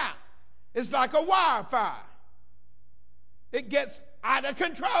spreading out. It's like a wildfire. It gets out of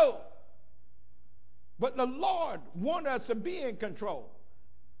control. But the Lord wants us to be in control.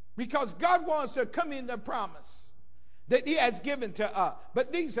 Because God wants to come in the promise that he has given to us.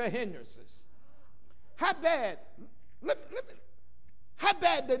 But these are hindrances. How bad? How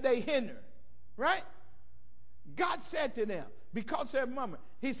bad did they hinder? Right? God said to them, because they're murmuring,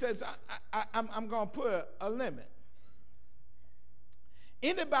 he says, I'm going to put a limit.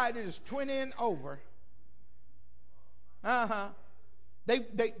 Anybody that's 20 and over,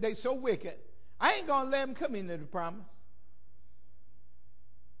 they so wicked, I ain't going to let them come into the promise.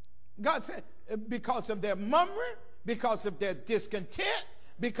 God said, because of their murmuring, because of their discontent,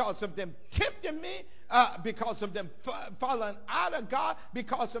 because of them tempting me, because of them falling out of God,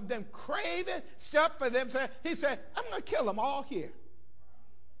 because of them craving stuff for themselves. He said, I'm going to kill them all here.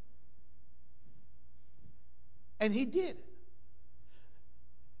 And he did it.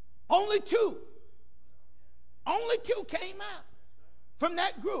 Only two came out from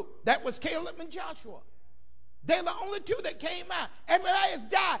that group. That was Caleb and Joshua. They're the only two that came out. Everybody else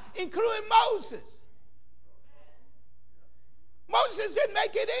died, including Moses. Moses didn't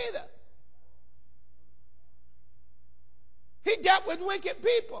make it either. He dealt with wicked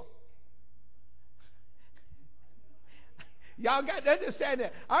people. Y'all got to understand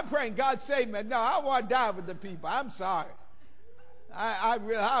that. I'm praying God save me. No, I want to die with the people. I'm sorry. I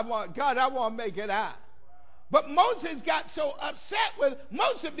want to make it out. But Moses got so upset with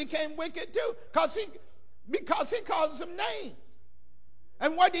Moses became wicked too because he called some names.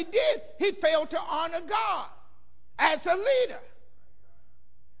 And what he did, he failed to honor God as a leader.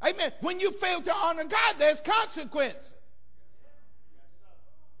 Amen. When you fail to honor God, there's consequences.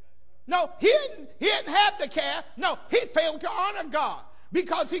 No, he didn't have the care. No, he failed to honor God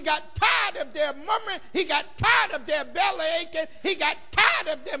because he got tired of their murmuring. He got tired of their belly aching. He got tired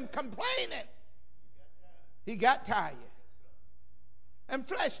of them complaining. He got tired. And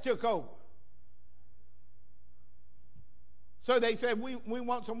flesh took over. So they said, we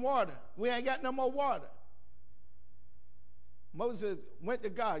want some water. We ain't got no more water. Moses went to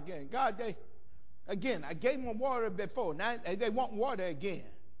God again. God, I gave them water before. Now they want water again.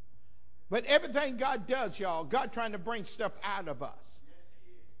 But everything God does, y'all, God trying to bring stuff out of us.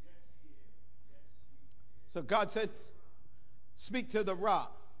 So God said, speak to the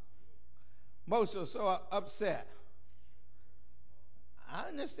rock. Moses was so upset. I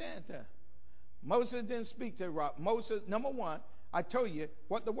understand that. Moses didn't speak to the rock. Moses, number one, I told you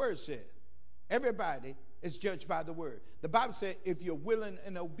what the word said. Everybody is judged by the word. The Bible said if you're willing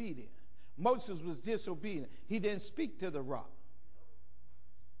and obedient. Moses was disobedient. He didn't speak to the rock.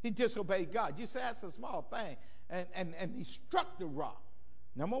 He disobeyed God. You say that's a small thing. And he struck the rock.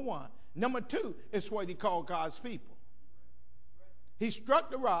 Number one. Number two is what he called God's people. He struck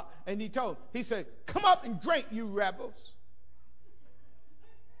the rock and he said, come up and drink, you rebels.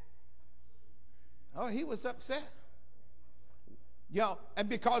 Oh, he was upset. And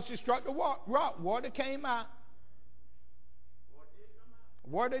because he struck the rock, water came out.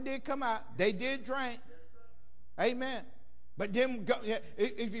 Water did come out. They did drink. Amen. But then,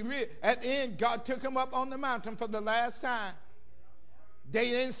 if you read, at the end, God took him up on the mountain for the last time. They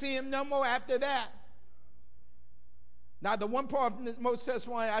didn't see him no more after that. Now, the one part of the most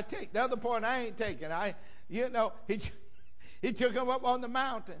testimony I take, the other part I ain't taking. He took him up on the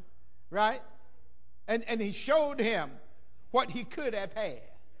mountain, right? And he showed him what he could have had.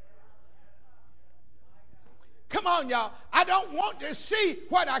 Come on, y'all. I don't want to see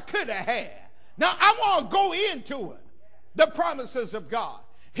what I could have had. Now, I want to go into it. The promises of God.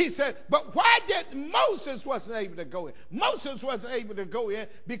 He said, but why did Moses wasn't able to go in? Moses wasn't able to go in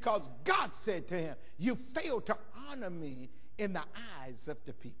because God said to him, you failed to honor me in the eyes of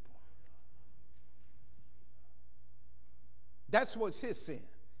the people. That's what's his sin.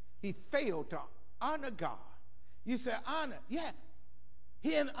 He failed to honor God. You say honor. Yeah.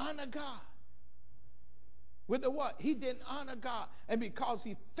 He didn't honor God. With the what? He didn't honor God. And because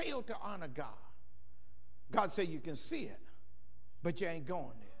he failed to honor God, God said you can see it, but you ain't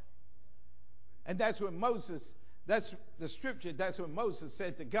going there. And that's when Moses, that's the scripture, that's what Moses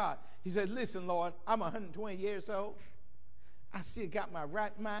said to God. He said, listen, Lord, I'm 120 years old. I still got my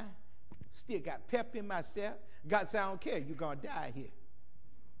right mind, still got pep in my step. God said, I don't care, you're going to die here.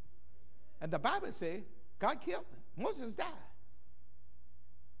 And the Bible said, God killed him. Moses died.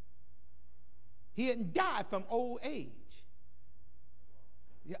 He didn't die from old age.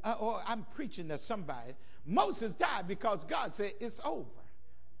 Or I'm preaching to somebody. Moses died because God said it's over.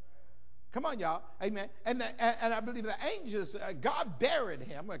 Come on, y'all. Amen. And I believe the angels, God buried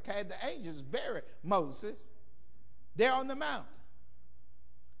him. Okay, the angels buried Moses there on the mountain.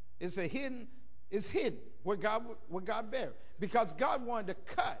 It's hidden where God buried. Because God wanted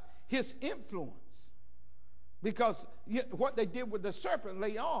to cut his influence. Because what they did with the serpent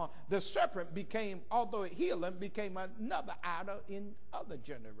later on, the serpent became, although it healed them, became another idol in other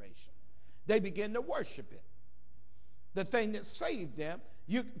generations. They began to worship it. The thing that saved them,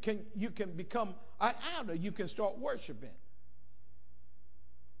 you can become an idol. You can start worshiping.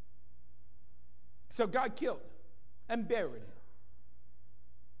 So God killed him and buried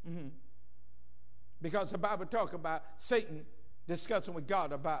him. Because the Bible talks about Satan discussing with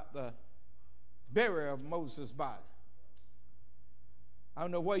God about the burial of Moses' body. I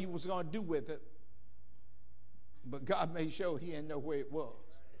don't know what he was going to do with it, but God made sure he didn't know where it was.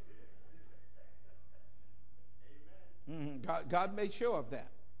 God made sure of that.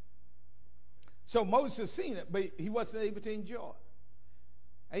 So Moses seen it, but he wasn't able to enjoy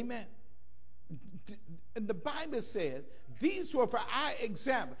it. Amen. And the Bible said these were for our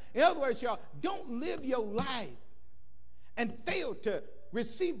example. In other words, y'all, don't live your life and fail to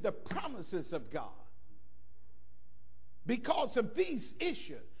receive the promises of God. because of these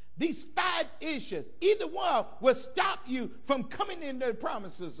issues. These 5 issues, either one will stop you from coming into the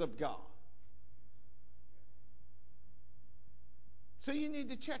promises of God. So you need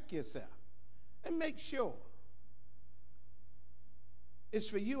to check yourself and make sure it's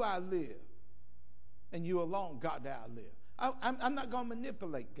for you I live, and you alone, God, that I live. I'm not going to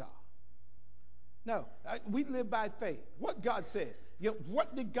manipulate God. No, we live by faith. What God said.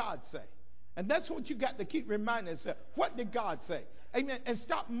 What did God say? And that's what you got to keep reminding yourself. What did God say? Amen. And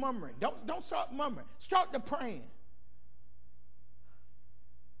stop murmuring. Don't start murmuring. Start to praying.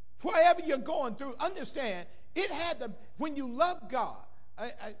 Whatever you're going through, understand it had to. When you love God,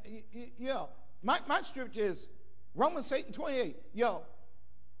 my scripture is Romans 8:28.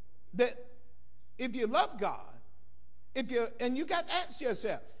 That if you love God, and you got to ask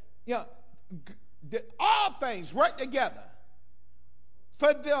yourself, that all things work together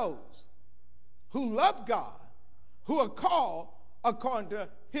for those who love God, who are called according to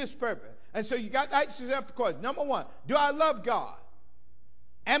his purpose. And so you got to ask yourself the question. Number 1, do I love God?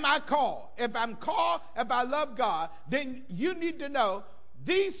 Am I called? If I'm called, if I love God, then you need to know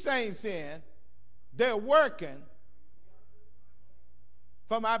these things then, they're working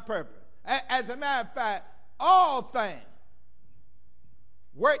for my purpose. As a matter of fact, all things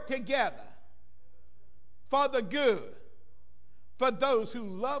work together for the good, for those who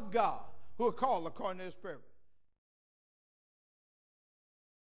love God, who are called according to his purpose.